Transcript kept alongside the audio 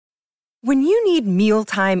When you need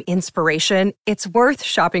mealtime inspiration, it's worth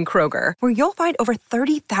shopping Kroger, where you'll find over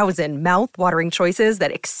 30,000 mouth-watering choices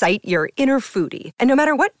that excite your inner foodie. And no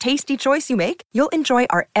matter what tasty choice you make, you'll enjoy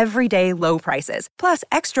our everyday low prices, plus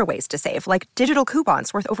extra ways to save, like digital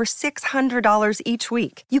coupons worth over $600 each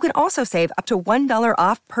week. You can also save up to $1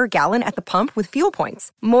 off per gallon at the pump with fuel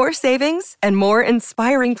points. More savings and more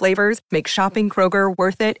inspiring flavors make shopping Kroger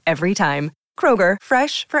worth it every time. Kroger,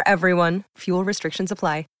 fresh for everyone. Fuel restrictions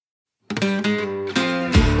apply.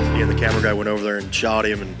 Yeah, the camera guy went over there and shot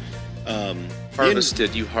him and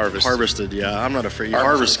harvested. Yeah, I'm not afraid. You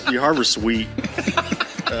harvest wheat.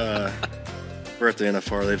 We're at the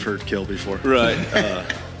NFR. They've heard kill before. Right.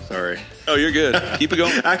 Sorry. Oh, you're good. Keep it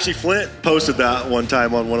going. Actually, Flint posted that one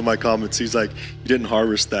time on one of my comments. He's like, "You didn't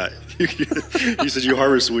harvest that." He said, "You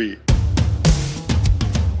harvest wheat."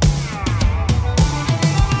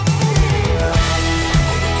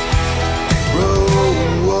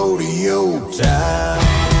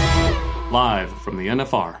 Live from the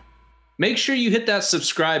NFR. Make sure you hit that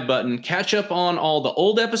subscribe button, catch up on all the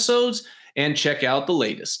old episodes, and check out the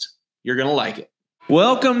latest. You're going to like it.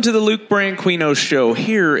 Welcome to the Luke Branquinho Show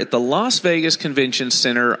here at the Las Vegas Convention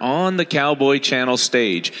Center on the Cowboy Channel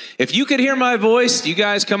stage. If you could hear my voice, you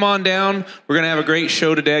guys come on down. We're going to have a great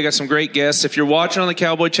show today. I got some great guests. If you're watching on the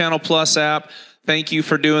Cowboy Channel Plus app, thank you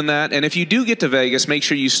for doing that. And if you do get to Vegas, make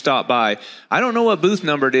sure you stop by. I don't know what booth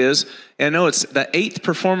number it is. And I know it's the 8th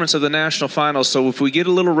performance of the national finals. So if we get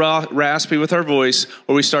a little raspy with our voice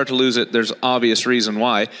or we start to lose it, there's obvious reason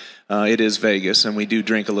why. It is Vegas, and we do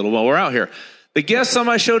drink a little while we're out here. The guests on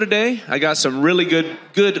my show today, I got some really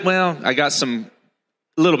I got some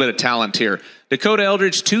little bit of talent here. Dakota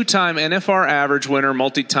Eldridge, 2-time NFR average winner,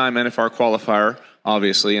 multi-time NFR qualifier,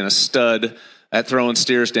 obviously, and a stud at throwing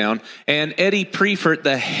steers down. And Eddie Priefert,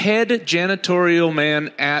 the head janitorial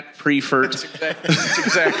man at Priefert. That's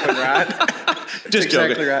exactly right. Just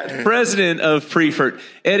joking. Right. President of Priefert.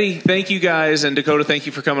 Eddie, thank you guys, and Dakota, thank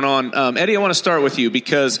you for coming on. Eddie, I want to start with you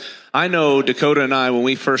because I know Dakota and I, when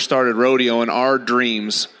we first started rodeoing, our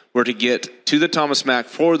dreams were to get to the Thomas Mack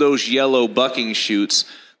for those yellow bucking chutes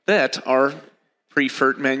that are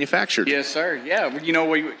Priefert manufactured. Yes, sir. Yeah, you know,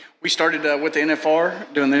 we started with the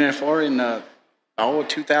NFR, doing the NFR in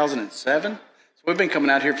 2007. So we've been coming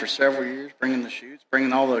out here for several years, bringing the chutes,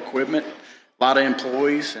 bringing all the equipment, a lot of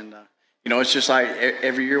employees, and you know, it's just like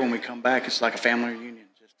every year when we come back, it's like a family reunion.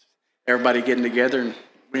 Just everybody getting together, and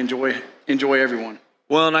we enjoy everyone.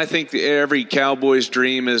 Well, and I think every Cowboy's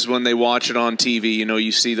dream is when they watch it on TV, you know,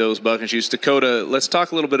 you see those bucking chutes. Dakota, let's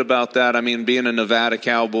talk a little bit about that. I mean, being a Nevada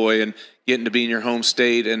Cowboy and getting to be in your home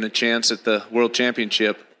state and a chance at the World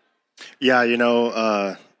Championship. Yeah, you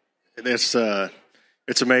know, it's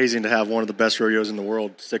amazing to have one of the best rodeos in the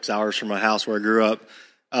world 6 hours from my house where I grew up.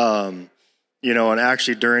 You know, and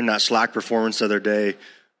actually during that slack performance the other day,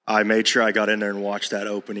 I made sure I got in there and watched that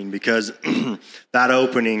opening because that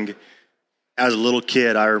opening, as a little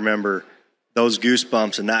kid, I remember those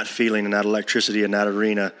goosebumps and that feeling and that electricity in that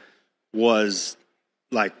arena was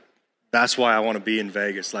like, that's why I want to be in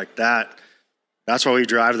Vegas. Like that, that's why we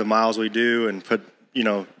drive the miles we do and put, you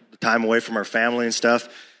know, the time away from our family and stuff.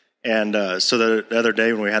 And so the other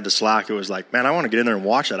day when we had the slack, it was like, man, I want to get in there and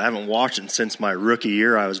watch that. I haven't watched it since my rookie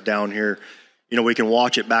year. I was down here. You know, we can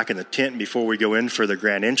watch it back in the tent before we go in for the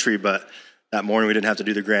grand entry, but that morning we didn't have to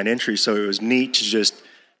do the grand entry. So it was neat to just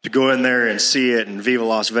to go in there and see it and Viva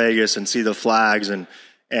Las Vegas and see the flags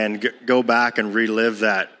and go back and relive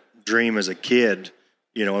that dream as a kid,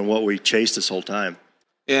 you know, and what we chased this whole time.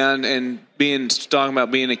 And talking about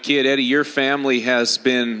being a kid, Eddie, your family has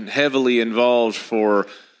been heavily involved for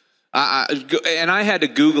and I had to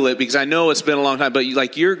Google it because I know it's been a long time, but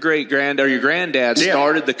like your granddad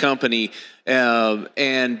started the company,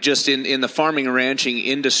 and just in the farming and ranching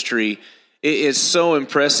industry, it is so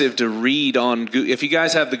impressive to read on. If you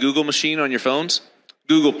guys have the Google machine on your phones,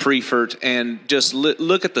 Google Priefert and just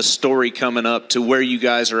look at the story coming up to where you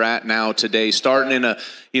guys are at now today. Starting in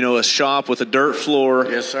a shop with a dirt floor,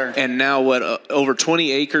 yes, sir, and now over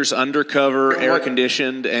 20 acres undercover, air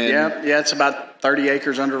conditioned, and yeah, it's about 30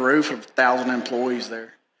 acres under roof of 1,000 employees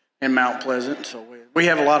there in Mount Pleasant. So we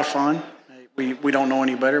have a lot of fun. We don't know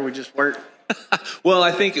any better. We just work. Well,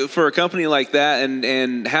 I think for a company like that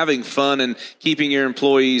and having fun and keeping your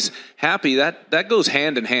employees happy, that goes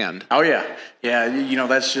hand in hand. Oh yeah. You know,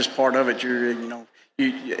 that's just part of it.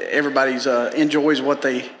 Everybody's enjoys what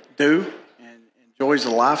they do and enjoys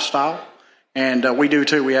the lifestyle, and we do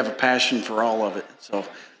too. We have a passion for all of it. So.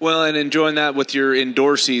 Well, and enjoying that with your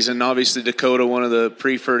indoor season. Obviously, Dakota, one of the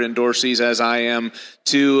Priefert endorsees, as I am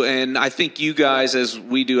too. And I think you guys, as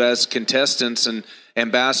we do as contestants and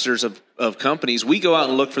ambassadors of of companies, we go out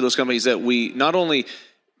and look for those companies that we not only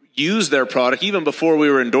use their product even before we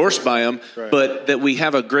were endorsed by them, right, but that we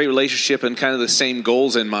have a great relationship and kind of the same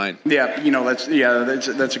goals in mind. Yeah, that's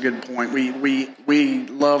a good point. We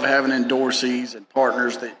love having endorsees and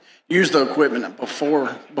partners that use the equipment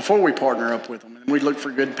before we partner up with them, and we look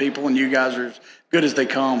for good people, and you guys are as good as they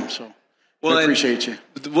come. So. Well, I appreciate you.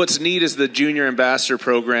 What's neat is the Junior Ambassador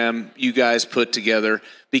Program you guys put together,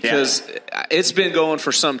 because it's been going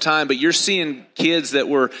for some time, but you're seeing kids that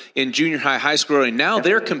were in junior high school, and now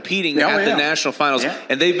they're competing at the national finals,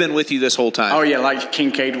 and they've been with you this whole time. Oh, yeah, like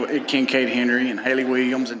Kincaid Henry and Haley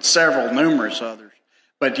Williams and numerous others.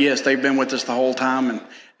 But, yes, they've been with us the whole time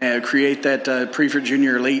and create that Priefert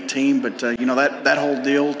Junior Elite team. But, that whole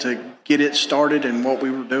deal to get it started and what we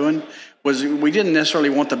were doing was we didn't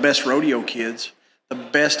necessarily want the best rodeo kids, the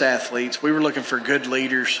best athletes. We were looking for good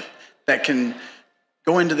leaders that can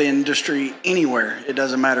go into the industry anywhere. It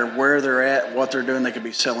doesn't matter where they're at, what they're doing. They could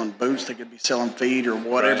be selling boots, they could be selling feed or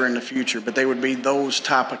whatever in the future, but they would be those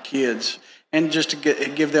type of kids, and just to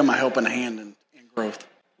give them a helping hand in growth.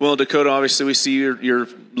 Well, Dakota, obviously we see you're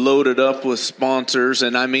loaded up with sponsors,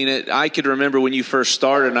 and I mean, I could remember when you first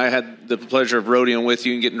started, and I had the pleasure of rodeoing with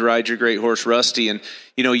you and getting to ride your great horse, Rusty, and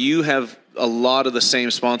you have a lot of the same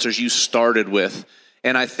sponsors you started with,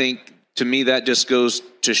 and I think to me that just goes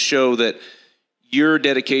to show that your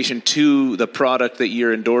dedication to the product that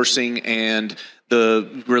you're endorsing and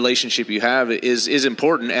the relationship you have is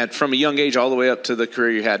important from a young age all the way up to the career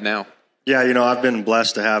you had now. Yeah, I've been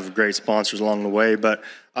blessed to have great sponsors along the way, but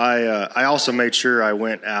I also made sure I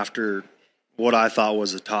went after what I thought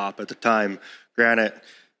was the top at the time. Granted,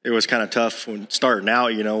 it was kind of tough when starting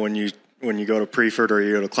out, when you go to Priefert or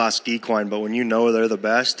you go to Classic Equine, but when they're the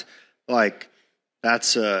best, like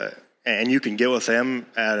that's and you can get with them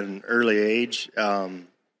at an early age.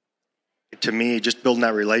 To me, just building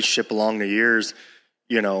that relationship along the years,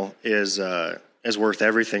 is worth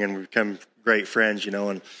everything, and we've become great friends,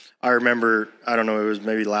 and I remember, I don't know, it was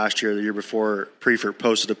maybe last year or the year before, Priefert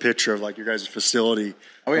posted a picture of, your guys' facility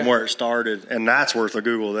from where it started, and that's worth a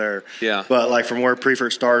Google there. Yeah. But, from where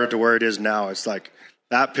Priefert started to where it is now, it's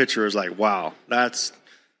that picture is wow, that's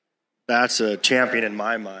a champion in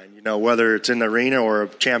my mind, whether it's in the arena or a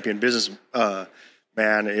champion business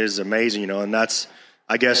man is amazing, and that's,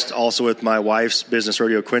 I guess, also with my wife's business,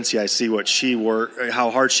 Rodeo Quincy, I see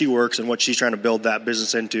how hard she works and what she's trying to build that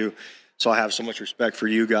business into. So I have so much respect for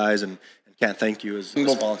you guys and can't thank you as a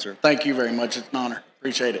sponsor. Thank you very much. It's an honor.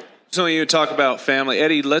 Appreciate it. So you talk about family.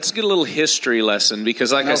 Eddie, let's get a little history lesson,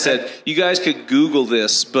 because I said, you guys could Google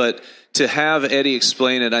this, but to have Eddie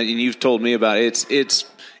explain it, and you've told me about it,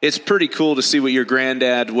 it's pretty cool to see what your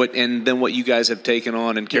granddad, and then what you guys have taken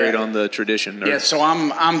on and carried on the tradition. Yeah, so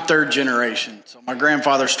I'm third generation. So my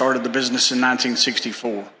grandfather started the business in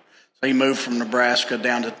 1964. So he moved from Nebraska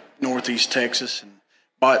down to northeast Texas and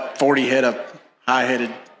bought 40 head of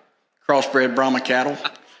high-headed crossbred Brahma cattle,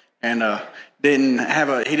 and he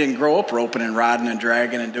didn't grow up roping and riding and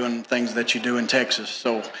dragging and doing things that you do in Texas.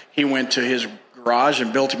 So he went to his garage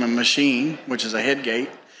and built him a machine, which is a head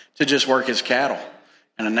gate, to just work his cattle.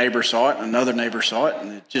 And a neighbor saw it, and another neighbor saw it,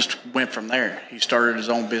 and it just went from there. He started his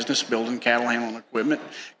own business, building cattle handling equipment,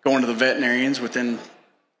 going to the veterinarians within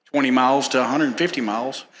 20 miles to 150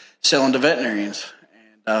 miles, selling to veterinarians.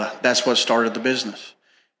 And that's what started the business.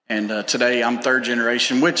 And today I'm third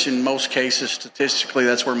generation, which in most cases, statistically,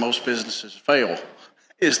 that's where most businesses fail,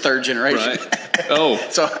 is third generation. Right. Oh.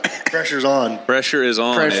 So pressure's on. Pressure is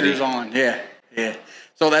on, Pressure Eddie. is on, yeah.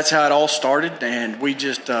 So that's how it all started, and we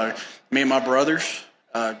just, me and my brothers,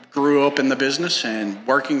 grew up in the business and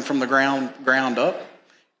working from the ground up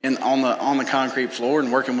on the concrete floor,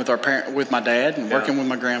 and working with my dad and working with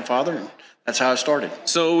my grandfather, and that's how it started.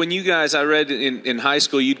 So when you guys, I read in high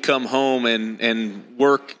school, you'd come home and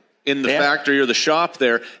work in the factory or the shop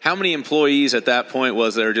there. How many employees at that point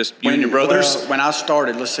was there? Just you and your brothers? Well, when I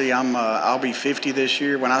started, let's see, I'll be 50 this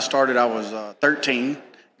year. When I started, I was 13.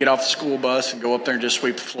 Get off the school bus and go up there and just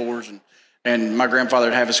sweep the floors. And my grandfather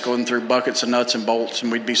would have us going through buckets of nuts and bolts,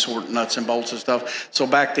 and we'd be sorting nuts and bolts and stuff. So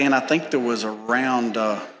back then, I think there was around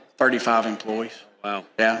 35 employees. Wow.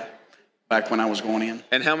 Yeah, back when I was going in.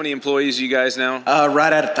 And how many employees you guys now?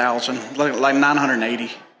 Right at 1,000, like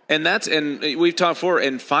 980. And we've talked before,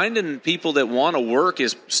 and finding people that want to work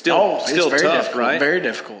is still very tough, difficult, right? Very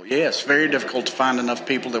difficult. Yes, very difficult to find enough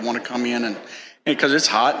people that want to come in, and because it's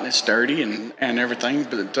hot and it's dirty and everything.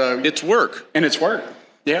 But it's work. And it's work.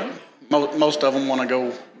 Yeah, most of them want to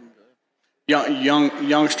go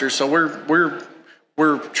youngsters. So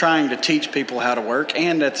we're trying to teach people how to work,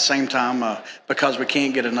 and at the same time, because we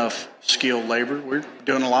can't get enough skilled labor, we're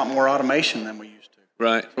doing a lot more automation than we used to.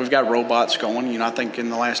 Right. We've got robots going. I think in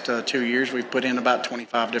the last 2 years we've put in about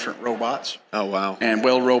 25 different robots. Oh, wow. And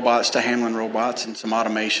wheel robots to handling robots and some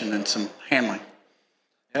automation and some handling.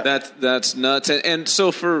 Yep. That's nuts. And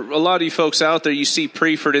so for a lot of you folks out there, you see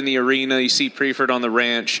Priefert in the arena, you see Priefert on the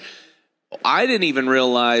ranch. I didn't even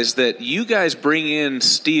realize that you guys bring in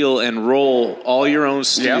steel and roll all your own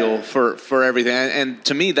steel for everything. And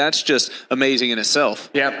to me, that's just amazing in itself.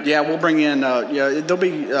 Yeah, we'll bring in, there'll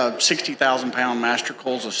be 60,000-pound master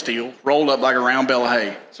coils of steel rolled up like a round bale of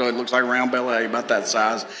hay. So it looks like a round bale of hay, about that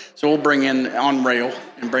size. So we'll bring in on rail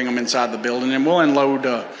and bring them inside the building. And we'll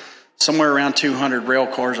unload somewhere around 200 rail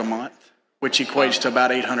cars a month, which equates to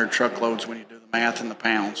about 800 truckloads when you do the math in the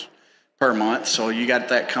pounds per month. So you got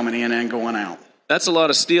that coming in and going out. That's a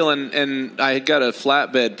lot of steel, and I got a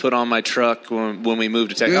flatbed put on my truck when we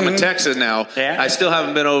moved to Texas. I'm in Texas now. Yeah. I still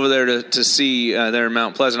haven't been over there to see there in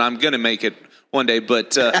Mount Pleasant. I'm going to make it one day,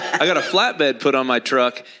 but I got a flatbed put on my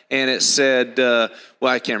truck, and it said,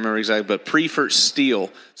 I can't remember exactly, but Priefert steel.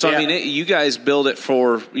 So, I mean, you guys build it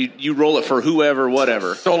for, you roll it for whoever,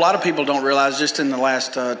 whatever. So a lot of people don't realize just in the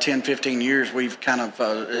last 10, 15 years, we've kind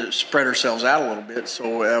of spread ourselves out a little bit. So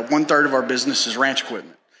 1/3 of our business is ranch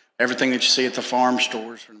equipment. Everything that you see at the farm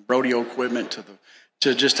stores, from rodeo equipment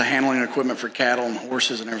to just the handling equipment for cattle and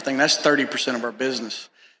horses and everything. That's 30% of our business.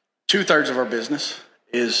 2/3 of our business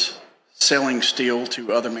is selling steel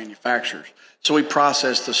to other manufacturers. So we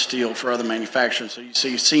process the steel for other manufacturers. So you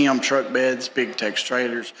see CM truck beds, Big Tex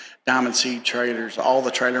trailers, Diamond Seed trailers, all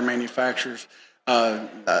the trailer manufacturers, a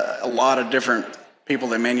lot of different people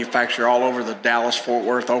that manufacture all over the Dallas, Fort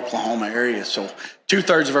Worth, Oklahoma area. So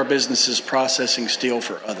 2/3 of our business is processing steel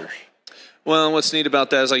for others. Well, and what's neat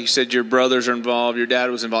about that is, like you said, your brothers are involved, your dad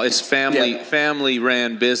was involved. It's family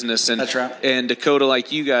ran business. And, that's right. And Dakota,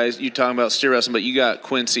 like you guys, you're talking about steer wrestling, but you got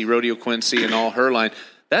Quincy, Rodeo Quincy, and all her line.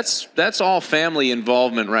 That's all family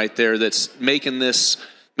involvement right there. That's making this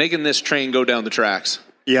train go down the tracks.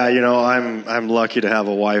 Yeah, I'm lucky to have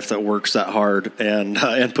a wife that works that hard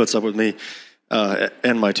and puts up with me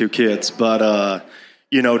and my 2 kids. But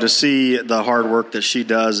to see the hard work that she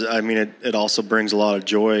does, I mean, it also brings a lot of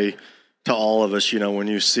joy to all of us, when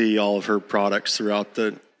you see all of her products throughout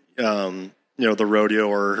the, the rodeo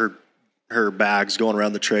or her bags going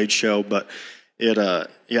around the trade show. But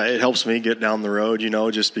it helps me get down the road,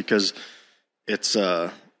 just because it's,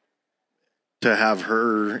 to have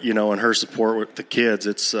her, and her support with the kids,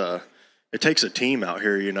 it takes a team out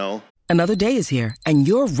here, Another day is here and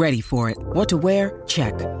you're ready for it. What to wear?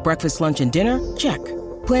 Check. Breakfast, lunch, and dinner? Check.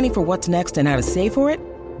 Planning for what's next and how to save for it?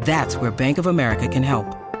 That's where Bank of America can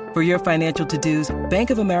help. For your financial to-dos, Bank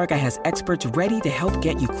of America has experts ready to help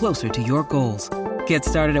get you closer to your goals. Get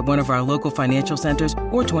started at one of our local financial centers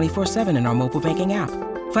or 24/7 in our mobile banking app.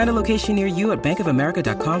 Find a location near you at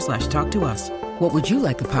bankofamerica.com/talktous. What would you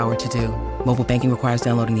like the power to do? Mobile banking requires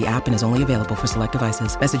downloading the app and is only available for select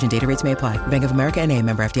devices. Message and data rates may apply. Bank of America NA,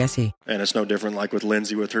 member FDIC. And it's no different like with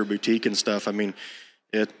Lindsay with her boutique and stuff. I mean,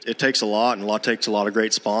 it takes a lot, and takes a lot of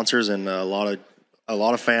great sponsors and a lot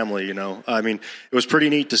of family, I mean, it was pretty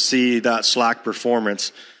neat to see that Slack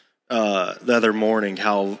performance the other morning,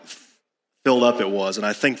 how filled up it was. And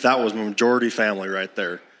I think that was majority family right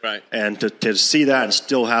there. Right. And to see that and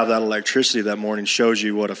still have that electricity that morning shows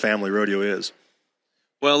you what a family rodeo is.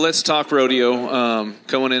 Well, let's talk rodeo.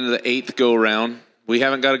 Going into the 8th go-round. We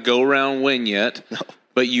haven't got a go-round win yet. No.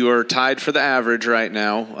 But you are tied for the average right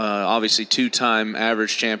now. Obviously, 2-time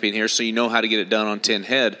average champion here, so you know how to get it done on 10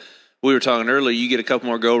 head. We were talking earlier, you get a couple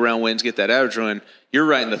more go-round wins, get that average win, you're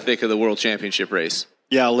right in the thick of the world championship race.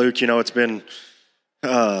 Yeah, Luke, it's been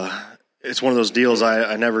it's one of those deals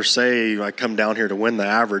I never say I come down here to win the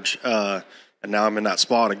average, and now I'm in that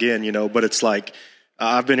spot again, but it's like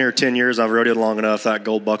I've been here 10 years, I've rodeoed long enough, that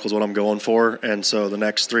gold buckle is what I'm going for, and so the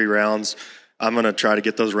next 3 rounds, I'm going to try to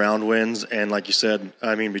get those round wins, and like you said,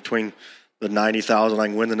 I mean, between the 90,000 I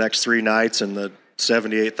can win the next 3 nights and the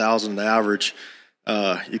 78,000 the average,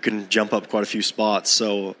 you can jump up quite a few spots.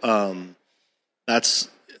 So it's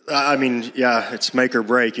make or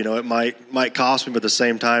break. It might cost me, but at the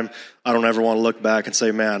same time, I don't ever want to look back and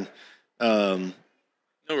say, man, no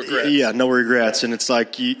regrets. Yeah, no regrets. And it's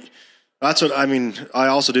like, that's what I mean. I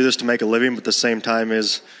also do this to make a living, but at the same time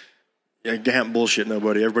is, you can't bullshit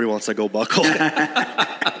nobody. Everybody wants that gold buckle.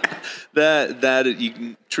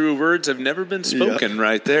 True words have never been spoken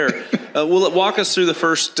right there. Walk us through the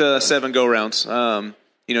first 7 go-rounds.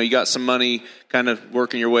 You got some money kind of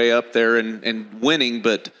working your way up there and winning,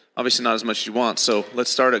 but obviously not as much as you want. So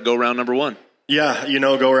let's start at go-round number 1. Yeah,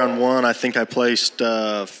 go-round 1, I think I placed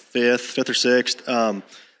 5th or 6th.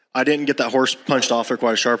 I didn't get that horse punched off there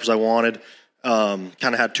quite as sharp as I wanted. kind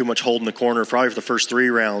of had too much hold in the corner probably for the first 3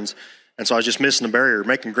 rounds. And so I was just missing the barrier,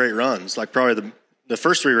 making great runs. Like probably the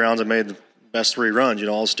first 3 rounds I made the best 3 runs,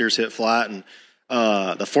 all the steers hit flat. And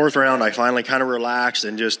the 4th round I finally kind of relaxed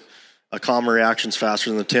and just a calmer reaction's faster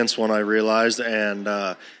than the 10th one, I realized, and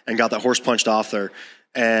got that horse punched off there.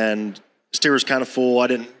 And steer was kind of full. I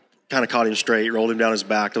didn't kind of caught him straight, rolled him down his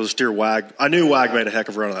back. There was a steer Wag. I knew Wag made a heck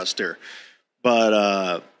of a run on that steer. But,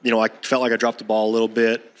 I felt like I dropped the ball a little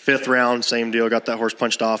bit. 5th round, same deal. Got that horse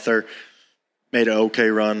punched off there. Made an okay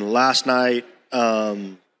run. Last night, that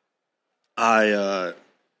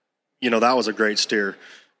was a great steer.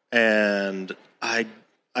 And I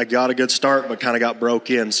got a good start, but kind of got broke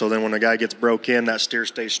in. So then when a guy gets broke in, that steer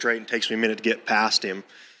stays straight and takes me a minute to get past him.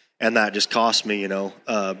 And that just cost me,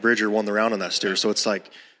 Bridger won the round on that steer. So it's like,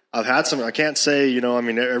 I've had some, I can't say,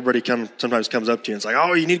 everybody sometimes comes up to you and it's like,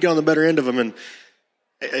 oh, you need to get on the better end of them. And,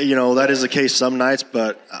 that is the case some nights,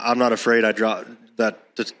 but I'm not afraid to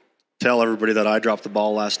tell everybody that I dropped the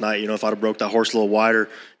ball last night. If I'd have broke that horse a little wider,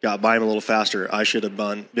 got by him a little faster, I should have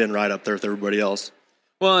been right up there with everybody else.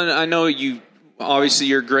 Well, and I know obviously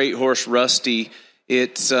your great horse, Rusty,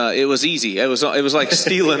 it was easy. It was like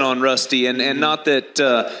stealing on Rusty. And not that,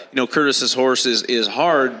 Curtis's horse is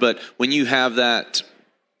hard, but when you have that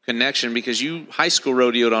connection, because you high school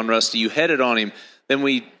rodeoed on Rusty, you headed on him, then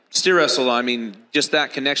we steer wrestled. Just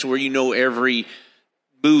that connection where every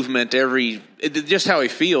movement, just how he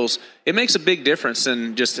feels, it makes a big difference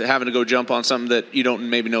than just having to go jump on something that you don't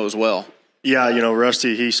maybe know as well. Yeah,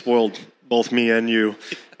 Rusty, he spoiled both me and you.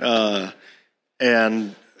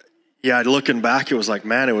 And yeah, looking back, it was like,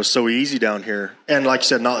 man, it was so easy down here. And like you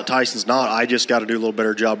said, not that Tyson's not. I just got to do a little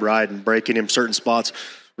better job riding, breaking him certain spots.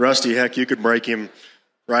 Rusty, heck, you could break him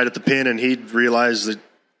right at the pin, and he'd realize that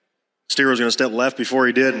steer was going to step left before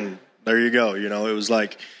he did, and there you go. It was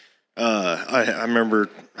like, I remember,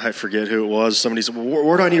 I forget who it was. Somebody said, well,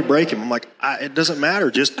 where do I need to break him? I'm like, it doesn't matter.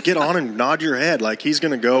 Just get on and nod your head. Like, he's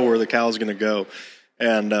going to go where the cow's going to go.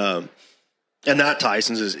 And that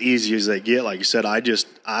Tyson's as easy as they get. Like you said,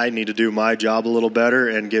 I need to do my job a little better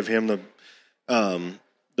and give him the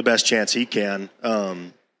best chance he can.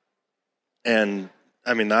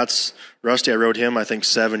 That's Rusty. I rode him, I think,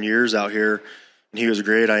 7 years out here, and he was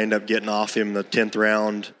great. I ended up getting off him the 10th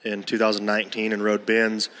round in 2019 and rode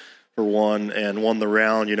Benz for one and won the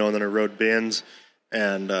round, and then I rode Benz.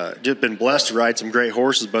 And just been blessed to ride some great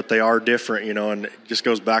horses, but they are different, and it just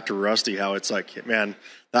goes back to Rusty, how it's like, man,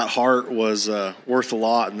 that heart was worth a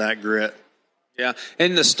lot, and that grit. Yeah,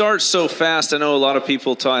 and the start's so fast. I know a lot of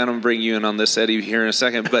people talk, and I'm going to bring you in on this, Eddie, here in a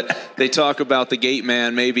second, but they talk about the gate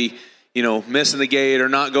man maybe, missing the gate or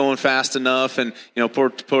not going fast enough. And, poor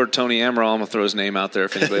Tony Amaral, I'm going to throw his name out there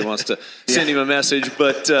if anybody wants to send him a message.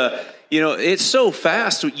 But, it's so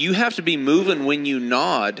fast. You have to be moving when you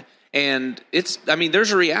nod. And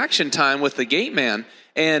there's a reaction time with the gate man.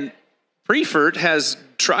 And Priefert has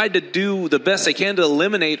tried to do the best they can to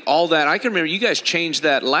eliminate all that. I can remember you guys changed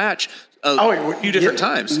that latch a few different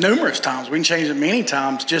times. Numerous times. We changed it many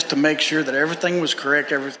times just to make sure that everything was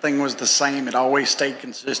correct, everything was the same. It always stayed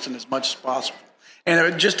consistent as much as possible. And it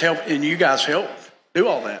would just help, and you guys helped do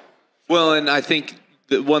all that. Well, and I think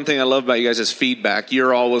the one thing I love about you guys is feedback.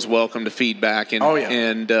 You're always welcome to feedback.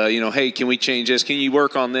 And, hey, can we change this? Can you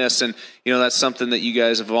work on this? And, that's something that you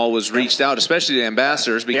guys have always reached out, especially the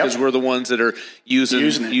ambassadors, because we're the ones that are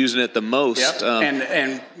using it the most. Yep.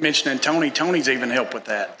 And mentioning Tony's even helped with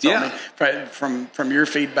that. So from your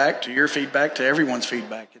feedback to everyone's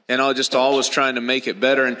feedback. And I'll just always trying to make it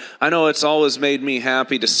better. And I know it's always made me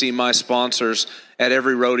happy to see my sponsors at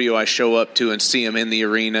every rodeo I show up to and see them in the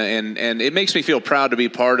arena. And it makes me feel proud to be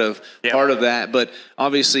part of that. But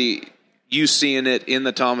obviously, you seeing it in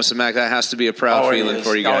the Thomas and Mack, that has to be a proud feeling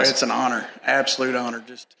for you guys. It's an honor, absolute honor.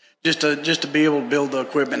 Just to be able to build the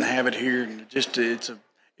equipment and have it here, and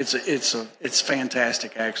it's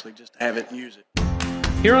fantastic actually, just to have it and use it.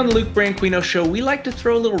 Here on the Luke Branquinho Show, we like to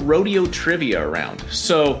throw a little rodeo trivia around.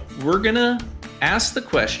 So we're gonna ask the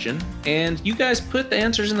question, and you guys put the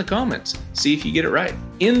answers in the comments. See if you get it right.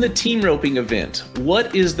 In the team roping event,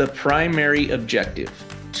 what is the primary objective?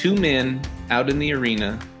 2 men out in the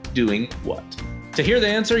arena doing what? To hear the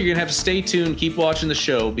answer, you're going to have to stay tuned, keep watching the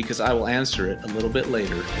show, because I will answer it a little bit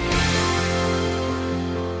later.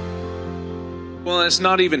 Well, it's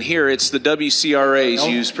not even here. It's the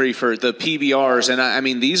WCRAs use Priefert, the PBRs.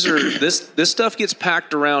 And these are this stuff gets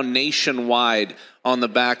packed around nationwide on the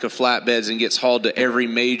back of flatbeds and gets hauled to every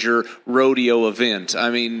major rodeo event.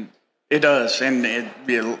 It does. And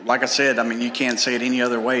like I said, you can't say it any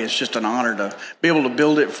other way. It's just an honor to be able to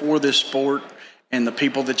build it for this sport and the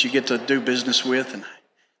people that you get to do business with. And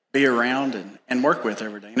be around and work with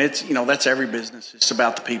every day. And it's, that's every business. It's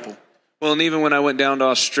about the people. Well, and even when I went down to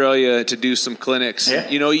Australia to do some clinics,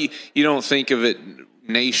 you don't think of it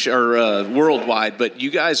nation or worldwide, but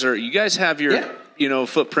you guys have your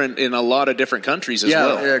footprint in a lot of different countries as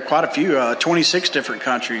well. Yeah, quite a few, 26 different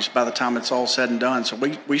countries by the time it's all said and done. So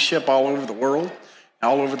we ship all over the world,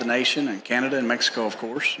 all over the nation, and Canada and Mexico, of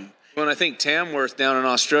course. Well, and I think Tamworth down in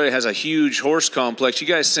Australia has a huge horse complex. You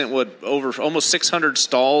guys sent over almost 600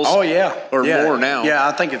 stalls? Oh, yeah. Or more now. Yeah,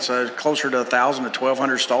 I think it's closer to 1,000 to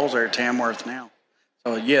 1,200 stalls there at Tamworth now.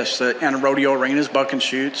 So, yes, and rodeo arenas, buck and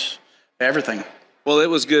shoots, everything. Well, it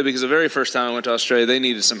was good because the very first time I went to Australia, they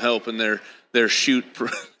needed some help in their shoot.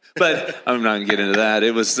 But I'm not going to get into that.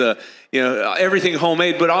 It was, everything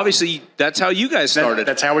homemade. But obviously, that's how you guys started.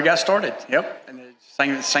 That's how we got started. Yep. And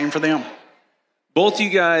it's same for them. Both you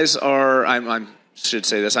guys are, I should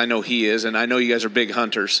say this, I know he is, and I know you guys are big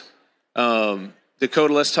hunters.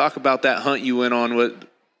 Dakota, let's talk about that hunt you went on with.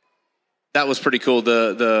 That was pretty cool,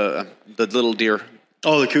 the little deer.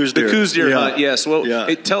 Oh, the Coos deer. The Coos deer hunt, yes. Well,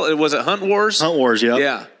 was it Hunt Wars? Hunt Wars, yeah.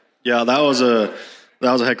 Yeah. Yeah, that was a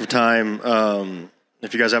heck of a time.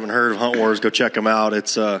 If you guys haven't heard of Hunt Wars, go check them out.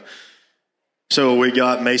 It's so we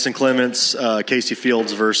got Mason Clements, Casey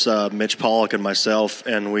Fields versus Mitch Pollock and myself,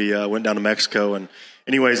 and we went down to Mexico. And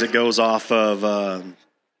anyways, it goes off of the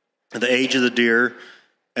age of the deer,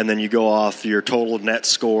 and then you go off your total net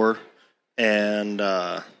score, and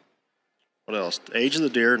what else? The age of the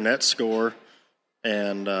deer, net score,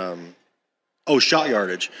 and shot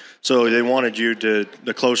yardage. So they wanted you to,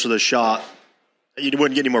 the closer the shot, you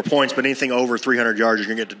wouldn't get any more points, but anything over 300 yards, you're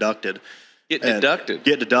going to get deducted.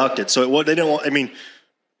 Get deducted. So what they didn't want. I mean,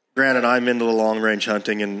 granted, I'm into the long range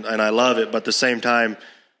hunting and I love it, but at the same time,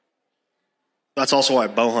 that's also why I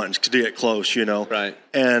bow hunt, to get close, Right.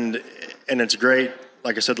 And it's great,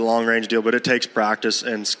 like I said, the long range deal, but it takes practice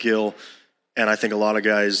and skill. And I think a lot of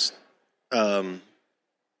guys, I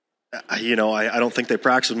don't think they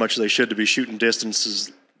practice as much as they should to be shooting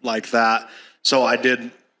distances like that. So I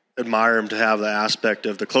did admire them to have the aspect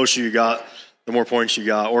of the closer you got, the more points you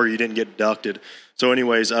got, or you didn't get deducted. So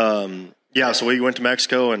anyways, so we went to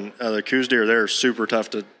Mexico, and the Coos deer, they're super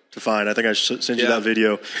tough to find. I think I sent you that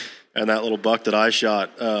video, and that little buck that I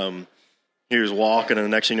shot, he was walking, and the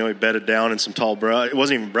next thing you know, he bedded down in some tall brush. It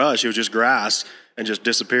wasn't even brush, it was just grass, and just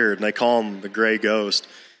disappeared, and they call him the gray ghost.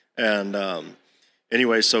 And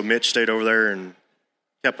anyway, so Mitch stayed over there and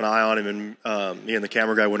kept an eye on him, and me and the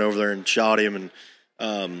camera guy went over there and shot him, and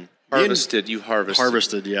You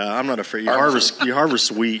harvested. Yeah. I'm not afraid. You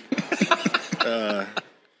harvest wheat.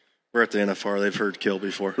 We're at the NFR. They've heard kill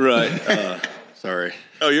before. Right. Sorry.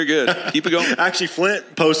 Oh, you're good. Keep it going. Actually,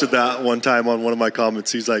 Flint posted that one time on one of my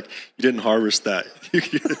comments. He's like, you didn't harvest that.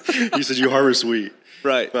 He said, you harvest wheat.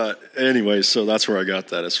 Right. But anyway, so that's where I got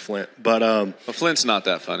that as Flint. But well, Flint's not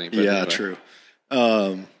that funny. But yeah, anyway. True.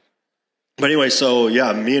 But anyway, so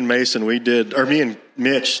yeah, me and Mitch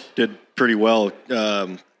did pretty well.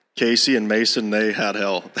 Casey and Mason, they had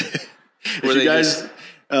hell. Were they guys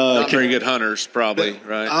not very good hunters, probably,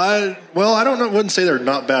 right? I don't know. I wouldn't say they're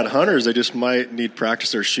not bad hunters. They just might need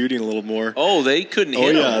practice their shooting a little more. Oh, they couldn't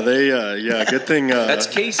hit them. Good thing. That's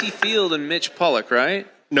Casey Field and Mitch Pollock, right?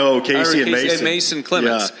 No, Casey and Mason. Mason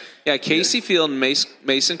Clements. Yeah, Casey Field and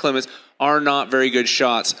Mason Clements are not very good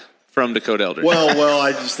shots from Dakota Eldridge. Well,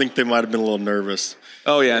 I just think they might have been a little nervous.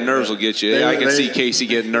 Oh, yeah, nerves will get you. I can see Casey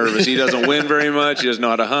getting nervous. He doesn't win very much. He doesn't know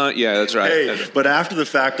how to hunt. Yeah, that's right. Hey, but after the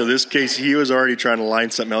fact of this case, he was already trying to line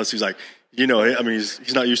something else. He's like, he's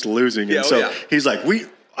not used to losing. And he's like, we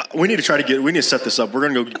need to set this up. We're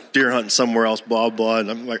going to go deer hunting somewhere else, blah, blah. And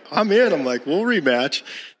I'm like, I'm in. I'm like, we'll rematch.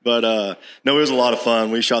 But, no, it was a lot of fun.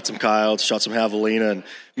 We shot some coyotes, shot some javelina, and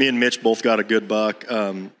me and Mitch both got a good buck.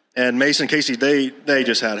 And Mason and Casey, they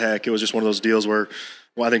just had heck. It was just one of those deals where,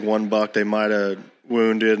 I think one buck they might have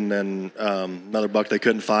wounded, and then another buck they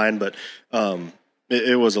couldn't find. But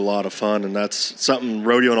it was a lot of fun, and that's something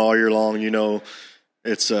rodeoing all year long.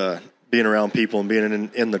 It's being around people and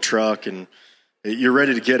being in the truck, and you're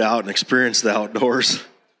ready to get out and experience the outdoors.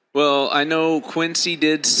 Well, I know Quincy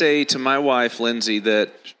did say to my wife, Lindsay,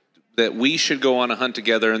 that we should go on a hunt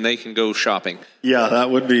together and they can go shopping. Yeah, that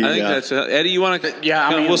would be. I think that's Eddie. You want to?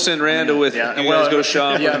 Yeah, we'll send Randall with you guys go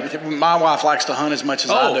shopping. Yeah, my wife likes to hunt as much as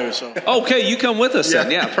I do. So okay, you come with us then.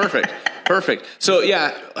 Yeah, perfect. So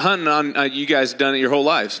yeah, hunting on you guys done it your whole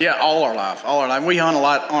lives. Yeah, all our life. We hunt a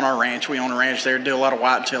lot on our ranch. We own a ranch there. Do a lot of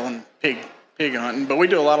whitetail and pig hunting, but we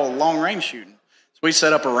do a lot of long range shooting. So we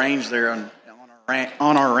set up a range there on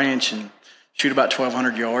our ranch and shoot about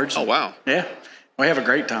 1,200 yards. Oh wow. Yeah. We have a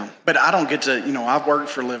great time. But I don't get to, I've worked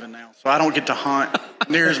for a living now, so I don't get to hunt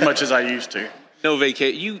near as much as I used to. No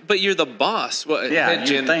vacation. But you're the boss. What, Yeah,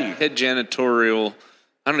 head janitorial.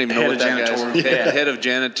 I don't even know what that guy's head of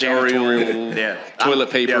janitorial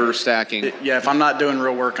toilet paper stacking. Yeah, if I'm not doing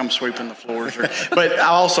real work, I'm sweeping the floors. But I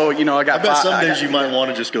also, I got. I bet some days you might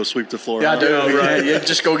want to just go sweep the floor. Yeah, I do. Right? Yeah,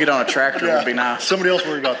 just go get on a tractor would be nice. Somebody else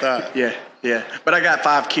worry about that. Yeah. But I got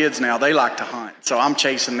 5 kids now. They like to hunt, so I'm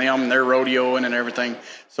chasing them. And they're rodeoing and everything,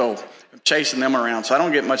 so I'm chasing them around. So I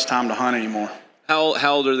don't get much time to hunt anymore. How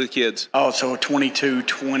old are the kids? Oh, so 22,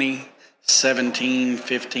 20, 17,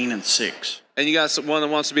 15, and 6. And you got one that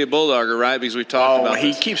wants to be a bulldogger, right? Because we've talked about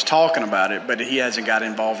he keeps talking about it, but he hasn't got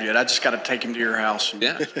involved yet. I just got to take him to your house.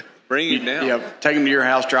 Yeah, bring him down. Yeah, take him to your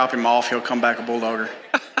house, drop him off. He'll come back a bulldogger.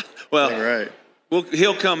 Well, all right. Well,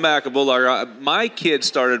 he'll come back a bulldogger. My kid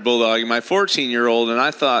started bulldogging, my 14-year-old, and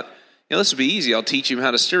I thought, this will be easy. I'll teach him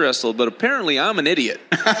how to steer wrestle. But apparently I'm an idiot.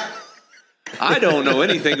 I don't know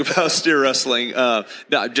anything about steer wrestling. No,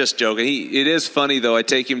 I'm just joking. It is funny, though. I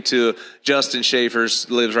take him to Justin Schaefer's,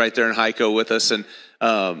 lives right there in Hyco with us, and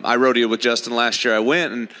I rodeoed with Justin last year. I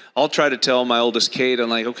went, and I'll try to tell my oldest Kate, I'm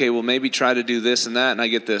like, okay, well, maybe try to do this and that, and I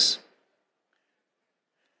get this.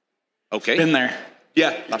 Okay. Been there.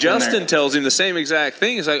 Yeah, Justin tells him the same exact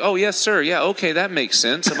thing. He's like, oh, yes, sir. Yeah, okay, that makes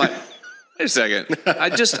sense. I'm like, wait a second.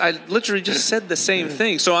 I literally just said the same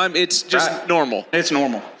thing. So it's just normal. It's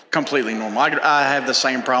normal. Completely normal. I have the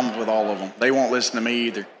same problems with all of them. They won't listen to me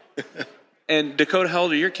either. And Dakota, how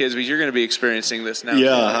old are your kids? Because you're going to be experiencing this now.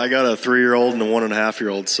 Yeah, I got a 3-year-old and a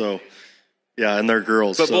 1.5-year-old. So, yeah, and they're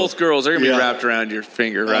girls. But both girls are going to be wrapped around your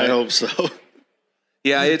finger, right? I hope so.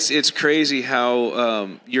 Yeah, it's crazy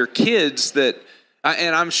how your kids that,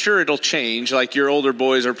 and I'm sure it'll change. Like your older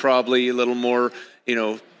boys are probably a little more,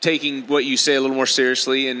 taking what you say a little more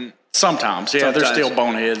seriously and. Sometimes, yeah, they're still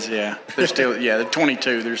boneheads, yeah. They're still, they're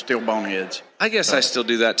 22, they're still boneheads. I guess I still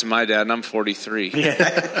do that to my dad, and I'm 43.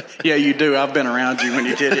 Yeah, you do. I've been around you when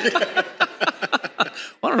you did it. I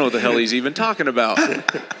don't know what the hell he's even talking about.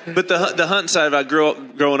 But the hunting side of it,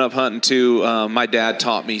 growing up hunting too, my dad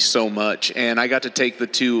taught me so much, and I got to take the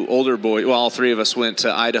 2 older boys. Well, all 3 of us went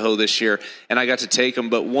to Idaho this year, and I got to take them.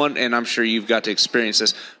 But one, and I'm sure you've got to experience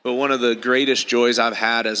this, but one of the greatest joys I've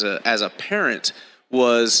had as a parent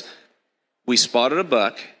was. We spotted a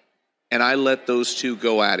buck, and I let those 2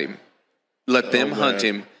 go at him, let them hunt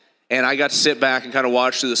him, and I got to sit back and kind of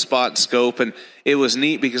watch through the spot and scope, and it was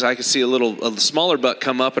neat because I could see a smaller buck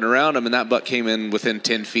come up and around him, and that buck came in within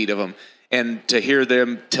 10 feet of him. And to hear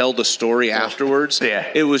them tell the story afterwards,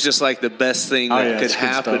 it was just like the best thing that could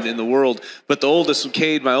happen in the world. But the oldest,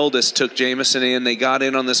 Cade, my oldest, took Jameson in. They got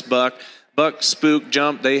in on this buck. Buck spooked,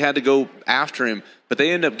 jumped. They had to go after him, but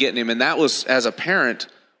they ended up getting him, and that was, as a parent,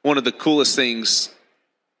 one of the coolest things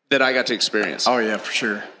that I got to experience. Oh, yeah, for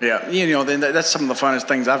sure. Yeah. That's some of the funnest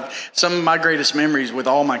things. Some of my greatest memories with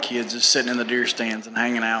all my kids is sitting in the deer stands and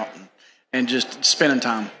hanging out and just spending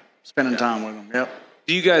time with them. Yep.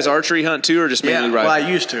 Do you guys archery hunt too, or just mainly rifle? Well, I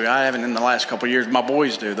used to. I haven't in the last couple of years. My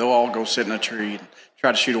boys do. They'll all go sit in a tree and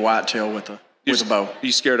try to shoot a whitetail with a bow. Are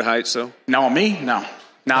you scared of heights, though? No, me? No.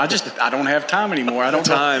 I don't have time anymore. I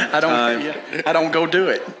don't go do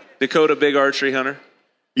it. Dakota, big archery hunter?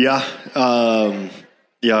 Yeah. I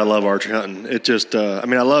love archery hunting. It just, I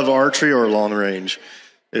love archery or long range.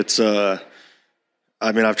 It's,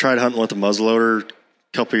 I've tried hunting with a muzzleloader a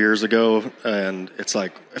couple years ago, and it's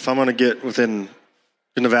like, if I'm going to get in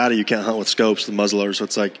Nevada, you can't hunt with scopes, the muzzleloader. So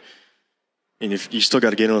it's like, and if you still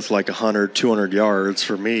got to get in with like 100, 200 yards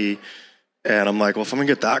for me. And I'm like, well, if I'm going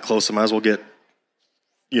to get that close, I might as well get,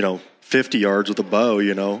 50 yards with a bow,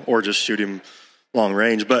 or just shoot him long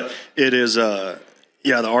range. But it is, the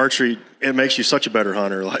archery, it makes you such a better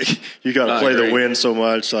hunter. Like, you got to play the wind so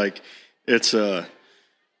much. Like, it's fun.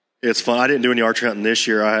 I didn't do any archery hunting this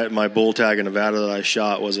year. I had my bull tag in Nevada that I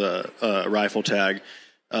shot was a rifle tag.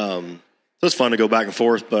 So it's fun to go back and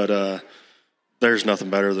forth, but there's nothing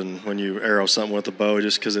better than when you arrow something with a bow,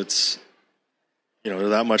 just because it's, they're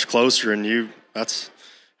that much closer, and that's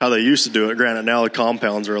how they used to do it. Granted, now the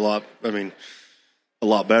compounds are a lot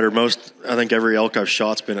better. I think every elk I've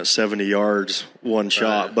shot's been at 70 yards, one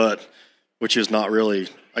shot, but which is not really,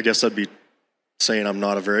 I guess I'd be saying I'm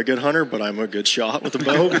not a very good hunter, but I'm a good shot with a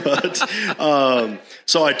bow. But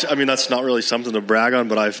so that's not really something to brag on,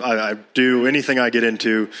 but I do anything I get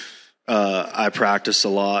into. I practice a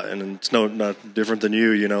lot, and it's not different than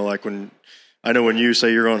you. Like when you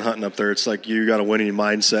say you're going hunting up there, it's like you got a winning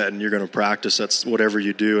mindset, and you're going to practice. That's whatever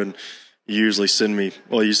you do, and you usually send me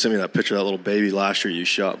that picture of that little baby last year you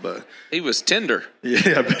shot, but he was tender.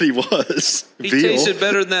 Yeah, I bet he was. He tasted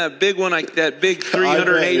better than that big one, that big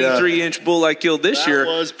 383-inch bull I killed this year.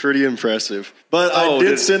 That was pretty impressive. But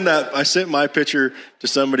I sent my picture to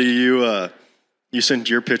somebody you sent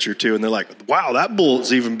your picture too, and they're like, "Wow, that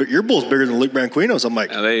bull's even your bull's bigger than Luke Branquinho's." I'm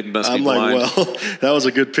like, they must be blind. Well, that was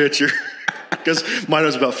a good picture because mine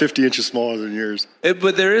was about 50 inches smaller than yours.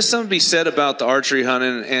 But there is something to be said about the archery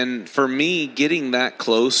hunting, and for me, getting that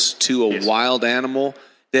close to a wild animal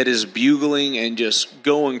that is bugling and just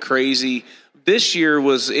going crazy. This year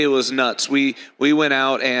was nuts. We went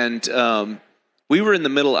out and we were in the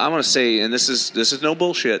middle. I want to say, and this is no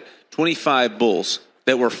bullshit, 25 bulls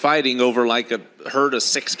that were fighting over like a herd of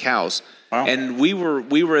 6 cows. Wow. And we were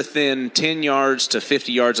within 10 yards to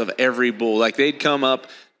 50 yards of every bull. Like they'd come up,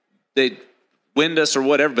 they'd wind us or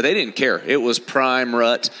whatever, but they didn't care. It was prime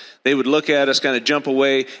rut. They would look at us, kind of jump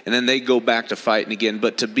away, and then they'd go back to fighting again.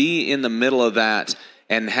 But to be in the middle of that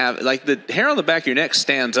and have, like, the hair on the back of your neck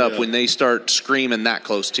stands up when they start screaming that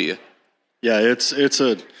close to you. Yeah, it's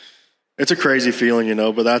a crazy feeling, you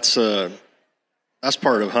know, but that's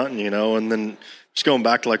part of hunting, you know. And then just going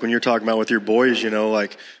back to like when you're talking about with your boys, you know,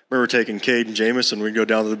 like I remember taking Cade and Jameson, we'd go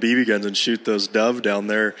down to the BB guns and shoot those dove down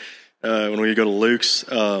there when we go to Luke's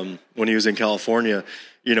when he was in California,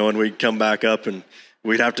 you know, and we'd come back up and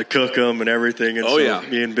we'd have to cook them and everything.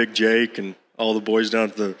 And me and Big Jake and all the boys down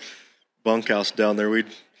at the bunkhouse down there, we'd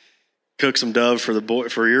cook some dove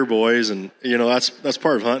for your boys, and you know that's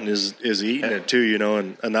part of hunting is eating it too, you know,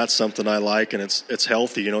 and that's something I like, and it's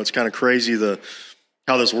healthy, you know. It's kind of crazy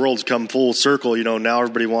how this world's come full circle, you know. Now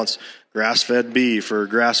everybody wants grass-fed beef or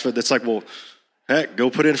grass-fed. It's like, well, heck, go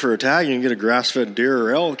put in for a tag and you can get a grass-fed deer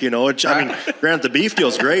or elk, you know. I mean, granted, the beef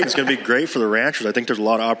deal's great. It's going to be great for the ranchers. I think there's a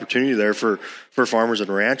lot of opportunity there for farmers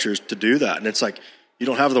and ranchers to do that, and it's like you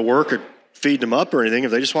don't have the work of feed them up or anything. If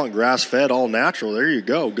they just want grass-fed, all natural, there you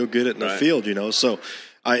go. Go get it in the field, you know. So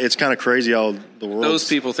it's kind of crazy how the world. Those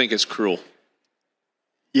people think it's cruel.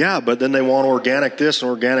 Yeah, but then they want organic this and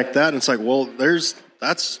organic that, and it's like, well,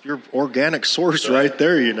 that's your organic source right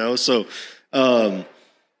there, you know. So, and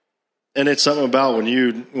it's something about when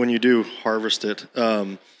you do harvest it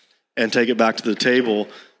and take it back to the table,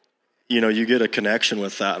 you know, you get a connection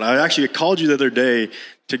with that. And I actually called you the other day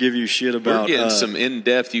to give you shit about. We're getting some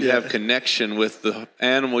in-depth. You have connection with the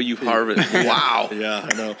animal you harvest. Wow. Yeah,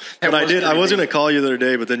 I know. But I was going to call you the other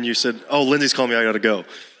day, but then you said, "Oh, Lindsay's calling me. I got to go."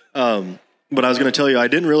 But I was going to tell you, I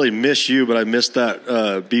didn't really miss you, but I missed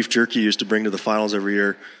that beef jerky you used to bring to the finals every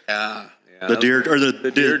year. Yeah.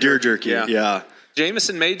 The deer jerky. Yeah.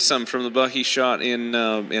 Jameson made some from the buck he shot in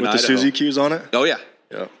Idaho. With the Suzy Q's on it? Oh, yeah.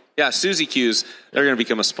 Yeah. Yeah, Suzy Q's, they're going to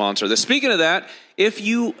become a sponsor. Speaking of that, if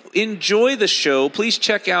you enjoy the show, please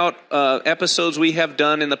check out episodes we have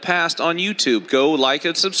done in the past on YouTube. Go like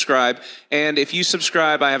and subscribe. And if you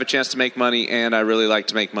subscribe, I have a chance to make money, and I really like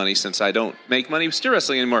to make money since I don't make money with steer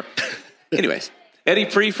wrestling anymore. Anyways, Eddie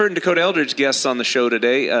Priefert and Dakota Eldridge guests on the show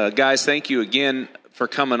today. Guys, thank you again for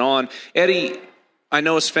coming on. Eddie, I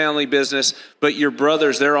know it's family business, but your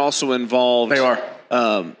brothers, they're also involved. They are.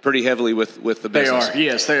 Pretty heavily with the business. They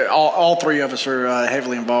are, yes. All three of us are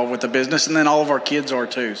heavily involved with the business, and then all of our kids are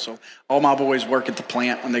too. So all my boys work at the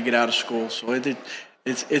plant when they get out of school. So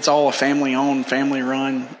it's all a family-owned,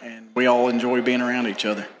 family-run, and we all enjoy being around each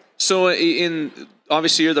other. So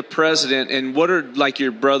obviously you're the president, and what are like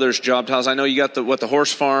your brother's job titles? I know you got the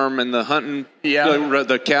horse farm and the hunting,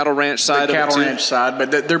 the cattle ranch side of it too. The cattle ranch side,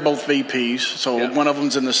 but they're both VPs. So one of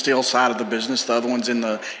them's in the steel side of the business, the other one's in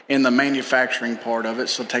the manufacturing part of it.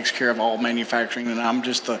 So takes care of all manufacturing, and I'm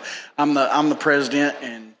just I'm the president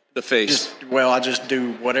and the face. I just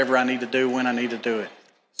do whatever I need to do when I need to do it.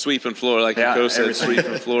 Sweeping floor, like your coach said,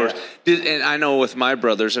 sweeping floors. And I know with my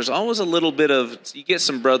brothers, there's always a little bit of, you get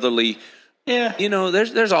some brotherly. Yeah, you know,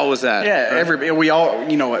 there's always that. Yeah, right? We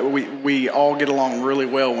all get along really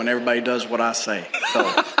well when everybody does what I say.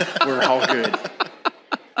 So we're all good.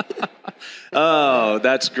 Oh,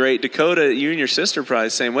 that's great, Dakota. You and your sister probably the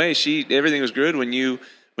same way. Everything was good when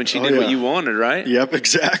she did what you wanted, right? Yep,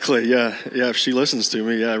 exactly. Yeah. If she listens to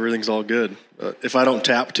me, everything's all good. If I don't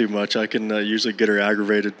tap too much, I can usually get her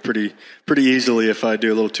aggravated pretty easily. If I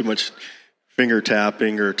do a little too much finger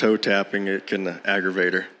tapping or toe tapping, it can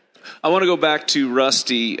aggravate her. I want to go back to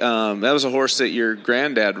Rusty. That was a horse that your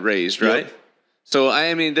granddad raised, right? Yep. So,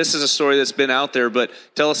 I mean, this is a story that's been out there, but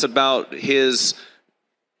tell us about his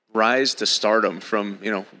rise to stardom from,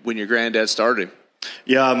 when your granddad started him.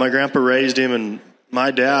 Yeah, my grandpa raised him, and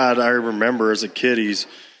my dad, I remember as a kid,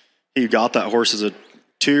 he got that horse as a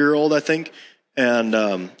 2-year-old, I think, and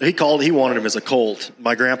he wanted him as a colt.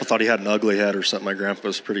 My grandpa thought he had an ugly head or something. My grandpa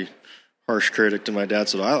was pretty harsh critic to my dad,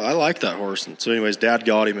 so I like that horse. And so anyways, Dad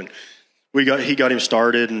got him, and he got him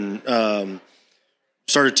started and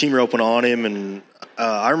started team roping on him. And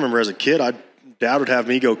I remember as a kid, Dad would have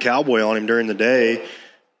me go cowboy on him during the day,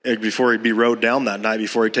 before he'd be rode down that night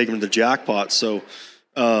before he'd take him to the jackpot. So,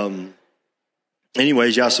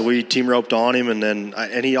 anyways, yeah, so we team roped on him, and then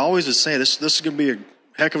and he always would say, this is going to be a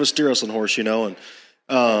heck of a steer wrestling horse, you know.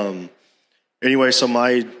 And anyway, so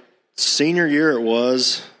my senior year,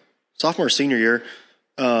 sophomore, senior year,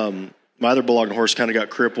 my other bull horse kind of got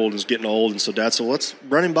crippled and was getting old, and so Dad said, let's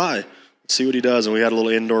run him by, let's see what he does. And we had a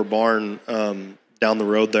little indoor barn down the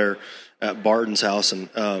road there at Barton's house, and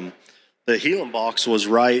the heeling box was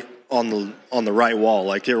right on the right wall.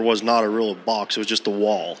 Like, there was not a real box, it was just a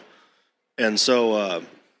wall. And so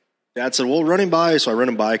Dad said, well, run him by. So I run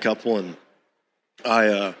him by a couple, and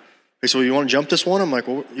he said, well, you want to jump this one? I'm like,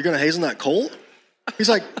 well, you're going to haze in that colt? He's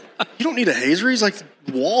like, you don't need a hazer. He's like,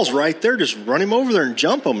 the wall's right there. Just run him over there and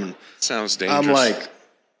jump him. And sounds dangerous. I'm like,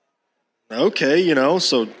 okay, you know.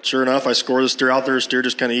 So sure enough, I score the steer out there. The steer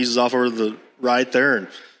just kind of eases off over to the right there, and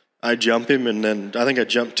I jump him. And then I think I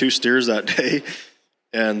jumped 2 steers that day,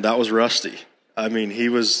 and that was Rusty. I mean, he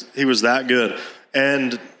was that good.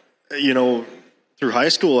 And, you know, through high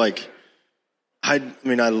school, like, I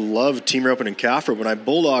loved team roping and calf rope. When I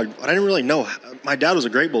bulldogged, I didn't really know. My dad was a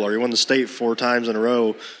great bulldogger. He won the state 4 times in a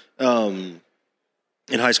row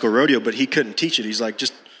in high school rodeo, but he couldn't teach it. He's like,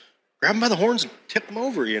 just grab him by the horns and tip him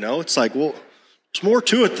over, you know? It's like, well, there's more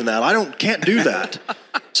to it than that. Can't do that.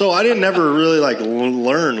 So I didn't ever really like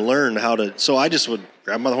learn how to. So I just would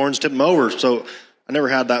grab him by the horns, tip him over. So I never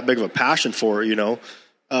had that big of a passion for it, you know?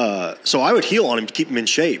 So I would heel on him to keep him in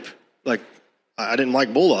shape. Like, I didn't like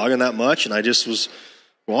bulldogging that much, and I just was,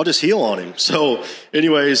 well, I'll just heel on him. So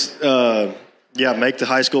anyways, make the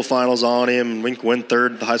high school finals on him, win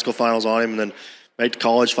third the high school finals on him, and then make the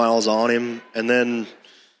college finals on him. And then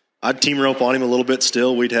I'd team rope on him a little bit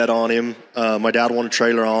still. We'd head on him. My dad won a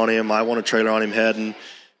trailer on him. I won a trailer on him heading.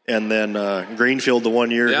 And then Greenfield, the one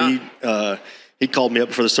year, he called me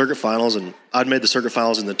up for the circuit finals, and I'd made the circuit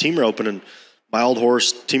finals in the team roping, and my old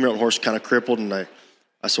horse, team roping horse, kind of crippled, and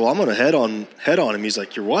I said, well, I'm going to head on him. He's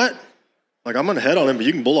like, you're what? Like, I'm going to head on him, but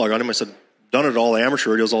you can bulldog on him. I said, done it at all the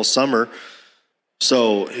amateur rodeos all summer.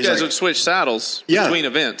 So he's you guys would switch saddles between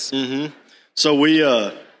events. Mm-hmm.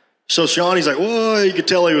 So so Sean, he's like, well, you could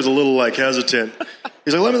tell he was a little like hesitant.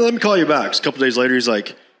 He's like, let me call you back. So a couple days later, he's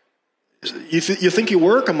like, you think you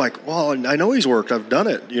work? I'm like, well, I know he's worked. I've done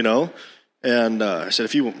it, you know? And I said,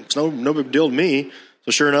 it's no big deal to me.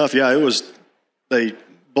 So sure enough, they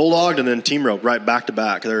bulldogged and then team rope right back to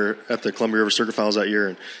back there at the Columbia River Circuit Finals that year.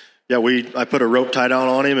 And I put a rope tie down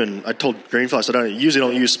on him, and I told Greenfield, I said, I usually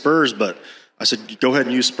don't use spurs, but I said, go ahead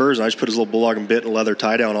and use spurs. And I just put his little bulldogging bit and leather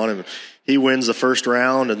tie down on him. He wins the first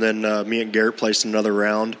round, and then me and Garrett placed another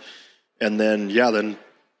round. And then it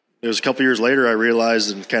was a couple years later I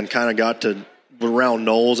realized and kind of got to around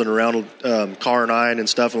Knowles and around Car9 and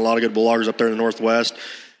stuff, and a lot of good bulldoggers up there in the Northwest,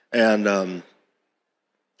 and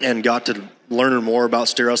got to learning more about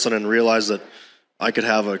steer wrestling and realized that I could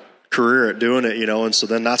have a career at doing it, you know. And so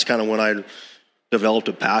then that's kind of when I developed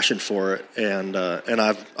a passion for it, and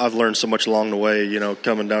I've learned so much along the way, you know,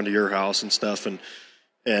 coming down to your house and stuff,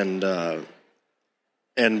 and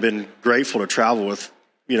been grateful to travel with,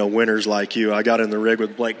 you know, winners like you. I got in the rig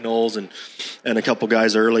with Blake Knowles and a couple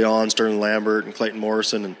guys early on, Sterling Lambert and Clayton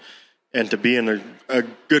Morrison, and to be in a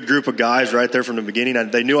good group of guys right there from the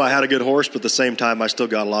beginning. They knew I had a good horse, but at the same time, I still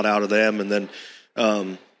got a lot out of them. And then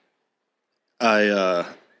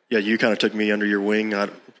you kind of took me under your wing,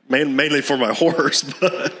 mainly for my horse,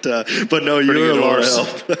 but no, you were a lot of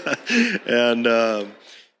help. And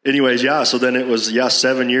anyways, so then it was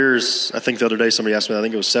 7 years. I think the other day somebody asked me, I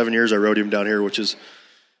think it was 7 years I rode him down here, which is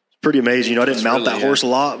pretty amazing. You know, I didn't mount that horse a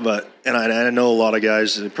lot, but I know a lot of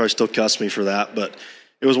guys probably still cuss me for that, but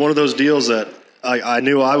it was one of those deals that I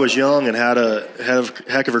knew I was young and had a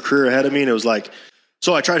heck of a career ahead of me, and it was like,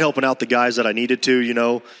 so I tried helping out the guys that I needed to, you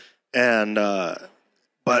know, and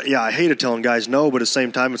but I hated telling guys no, but at the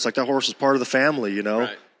same time, it's like that horse is part of the family, you know,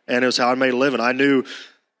 right. And it was how I made a living. I knew,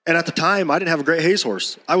 and at the time, I didn't have a great haze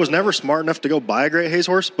horse. I was never smart enough to go buy a great haze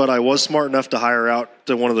horse, but I was smart enough to hire out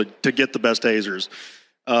to get the best hazers.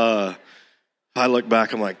 I look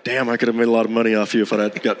back, I'm like, damn, I could have made a lot of money off you if I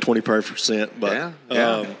had got 25%. But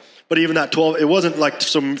but even that 12, it wasn't like,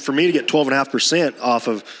 so for me to get 12.5% off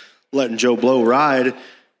of letting Joe Blow ride,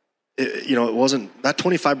 it wasn't, that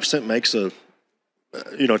 25% makes to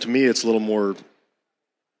me, it's a little more,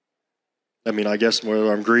 I mean, I guess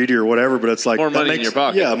whether I'm greedy or whatever, but it's like more money in your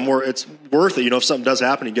pocket. Yeah, more. It's worth it. You know, if something does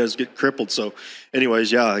happen, you guys get crippled. So,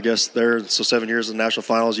 anyways, I guess there. So 7 years in the national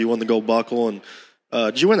finals, you won the gold buckle, and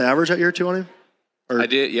did you win the average that year too on him? I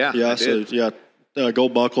did. Yeah. Yeah. I did.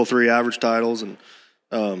 Gold buckle, 3 average titles, and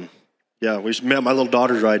Yeah, my little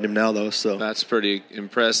daughter's riding him now, though. So that's pretty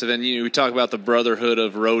impressive. And we talk about the brotherhood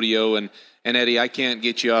of rodeo, and Eddie, I can't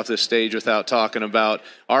get you off the stage without talking about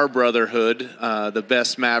our brotherhood, the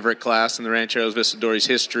best Maverick class in the Rancheros Visitadores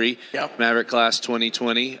history. Yep. Maverick class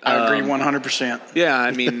 2020. I agree 100%. Yeah,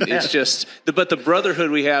 I mean, it's just but the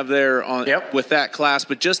brotherhood we have there with that class,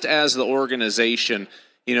 but just as the organization.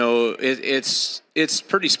 It's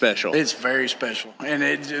pretty special. It's very special. And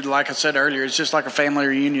it, like I said earlier, it's just like a family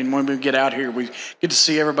reunion. When we get out here, we get to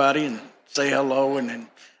see everybody and say hello. And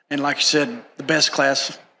like you said, the best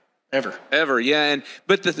class ever. Yeah.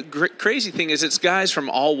 But the crazy thing is it's guys from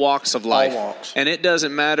all walks of life. All walks. And it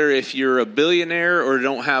doesn't matter if you're a billionaire or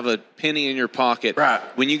don't have a penny in your pocket. Right.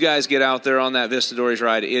 When you guys get out there on that Visitadores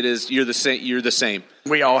ride, you're the same.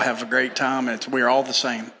 We all have a great time. We're all the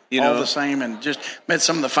same. All the same, and just met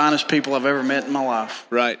some of the finest people I've ever met in my life.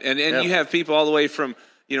 Right, and you have people all the way from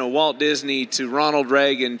Walt Disney to Ronald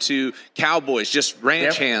Reagan to cowboys, just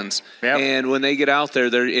ranch hands. Yep. And when they get out there,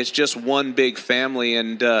 it's just one big family,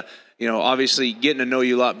 and obviously getting to know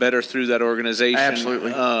you a lot better through that organization.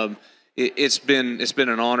 Absolutely. It's been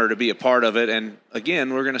an honor to be a part of it, and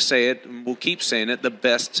again, we're going to say it, and we'll keep saying it, the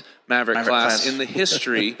best Maverick class in the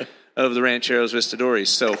history of the Rancheros Visitadores.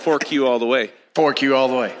 So 4Q all the way. 4Q all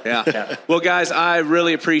the way. Yeah. Well, guys, I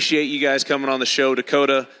really appreciate you guys coming on the show.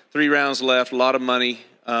 Dakota, 3 rounds left, a lot of money.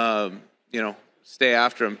 Stay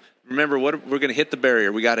after them. Remember, we're going to hit the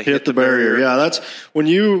barrier. We got to hit the barrier. Yeah, that's when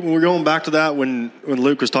we're going back to that when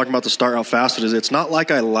Luke was talking about the start, how fast it is. It's not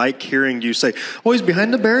like I like hearing you say, "Oh, he's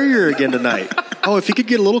behind the barrier again tonight." Oh, if he could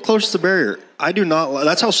get a little closer to the barrier. I do not.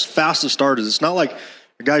 That's how fast the start is. It's not like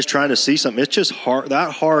the guy's trying to see something. It's just hard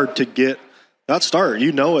to get that start.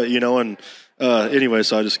 And. Anyway,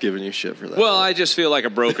 so I'm just giving you shit for that. Well, I just feel like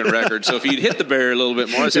a broken record. So if you'd hit the barrier a little bit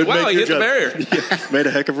more, I'd say, wow, he hit the barrier. Yeah, made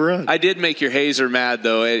a heck of a run. I did make your hazer mad,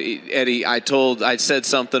 though, Eddie. I said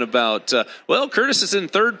something about, Curtis is in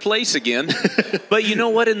 3rd place again. But you know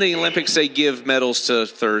what? In the Olympics, they give medals to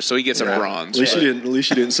third, so he gets a bronze. At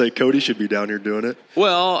least you didn't say Cody should be down here doing it.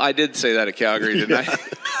 Well, I did say that at Calgary, didn't I?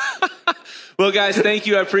 Well, guys, thank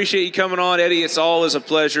you. I appreciate you coming on. Eddie, it's always a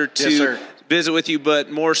pleasure to visit with you,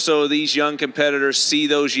 but more so these young competitors see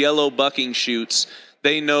those yellow bucking chutes.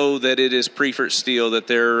 They know that it is Priefert steel that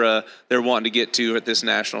they're wanting to get to at this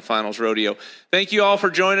National Finals Rodeo. Thank you all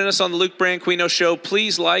for joining us on the Luke Branquinho Show.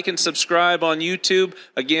 Please like and subscribe on YouTube.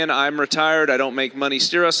 Again, I'm retired. I don't make money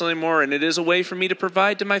steer wrestling anymore, and it is a way for me to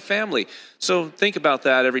provide to my family. So think about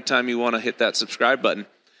that every time you want to hit that subscribe button.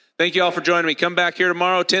 Thank you all for joining me. Come back here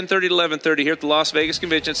tomorrow, 10:30 to 11:30 here at the Las Vegas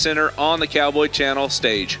Convention Center on the Cowboy Channel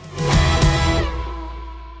stage.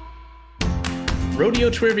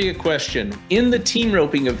 Rodeo trivia question. In the team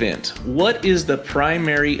roping event, what is the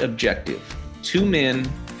primary objective? 2 men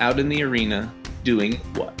out in the arena doing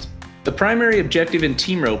what? The primary objective in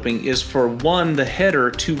team roping is for the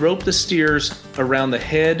header to rope the steers around the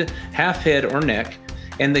head, half head or neck,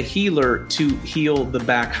 and the heeler to heel the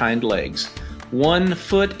back hind legs. 1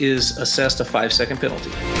 foot is assessed a 5-second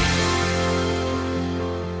penalty.